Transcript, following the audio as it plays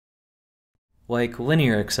Like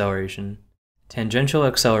linear acceleration, tangential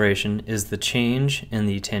acceleration is the change in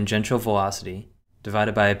the tangential velocity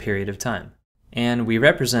divided by a period of time. And we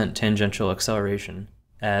represent tangential acceleration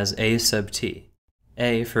as a sub t,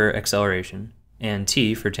 a for acceleration and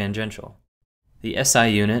t for tangential. The SI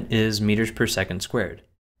unit is meters per second squared,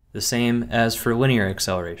 the same as for linear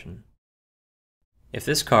acceleration. If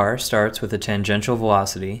this car starts with a tangential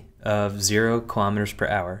velocity of 0 kilometers per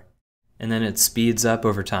hour, and then it speeds up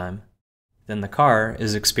over time, then the car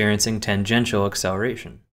is experiencing tangential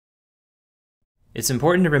acceleration. It's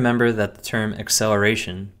important to remember that the term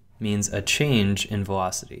acceleration means a change in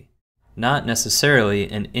velocity, not necessarily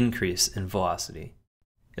an increase in velocity.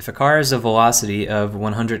 If a car has a velocity of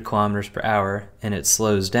 100 kilometers per hour and it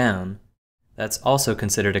slows down, that's also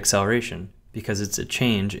considered acceleration because it's a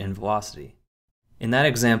change in velocity. In that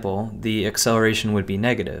example, the acceleration would be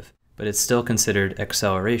negative, but it's still considered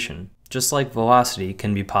acceleration, just like velocity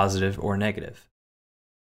can be positive or negative.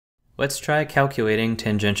 Let's try calculating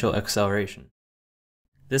tangential acceleration.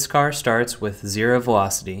 This car starts with 0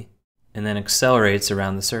 velocity and then accelerates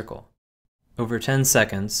around the circle. Over 10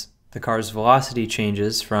 seconds, the car's velocity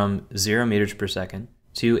changes from 0 meters per second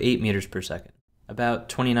to 8 meters per second, about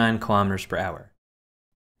 29 kilometers per hour.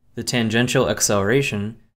 The tangential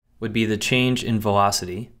acceleration would be the change in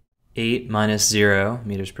velocity, 8 minus 0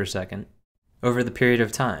 meters per second, over the period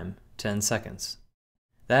of time, 10 seconds.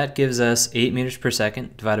 That gives us 8 meters per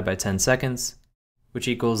second divided by 10 seconds, which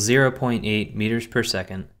equals 0.8 meters per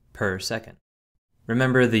second per second.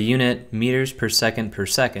 Remember, the unit meters per second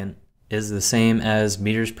is the same as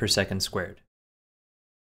meters per second squared.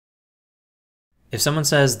 If someone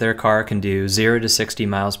says their car can do 0 to 60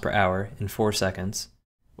 miles per hour in 4 seconds,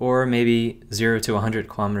 or maybe 0 to 100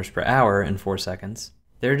 kilometers per hour in 4 seconds,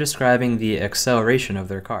 they're describing the acceleration of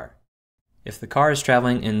their car. If the car is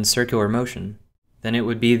traveling in circular motion, then it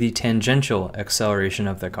would be the tangential acceleration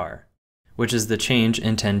of the car, which is the change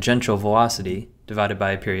in tangential velocity divided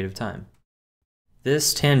by a period of time.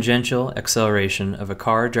 This tangential acceleration of a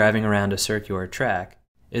car driving around a circular track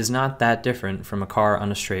is not that different from a car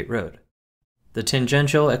on a straight road. The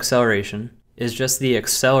tangential acceleration is just the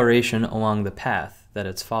acceleration along the path that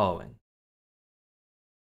it's following.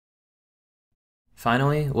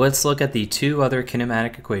 Finally, let's look at the two other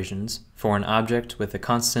kinematic equations for an object with a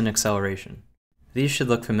constant acceleration. These should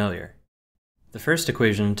look familiar. The first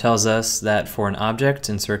equation tells us that for an object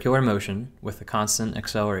in circular motion with a constant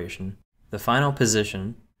acceleration, the final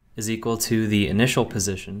position is equal to the initial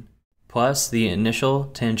position plus the initial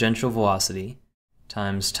tangential velocity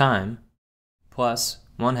times time plus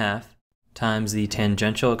 1/2 times the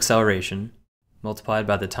tangential acceleration multiplied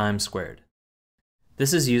by the time squared.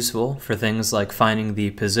 This is useful for things like finding the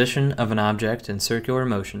position of an object in circular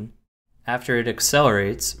motion after it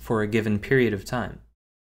accelerates for a given period of time.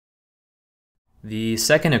 The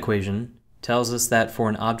second equation tells us that for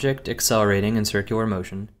an object accelerating in circular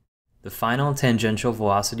motion, the final tangential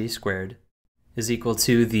velocity squared is equal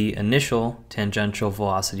to the initial tangential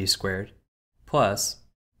velocity squared plus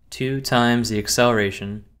 2 times the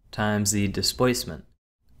acceleration times the displacement,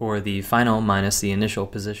 or the final minus the initial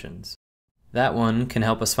positions. That one can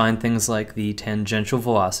help us find things like the tangential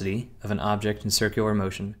velocity of an object in circular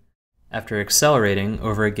motion after accelerating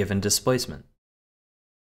over a given displacement.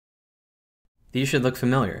 These should look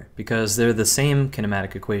familiar because they're the same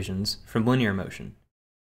kinematic equations from linear motion.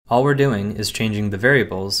 All we're doing is changing the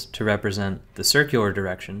variables to represent the circular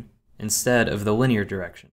direction instead of the linear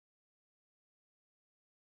direction.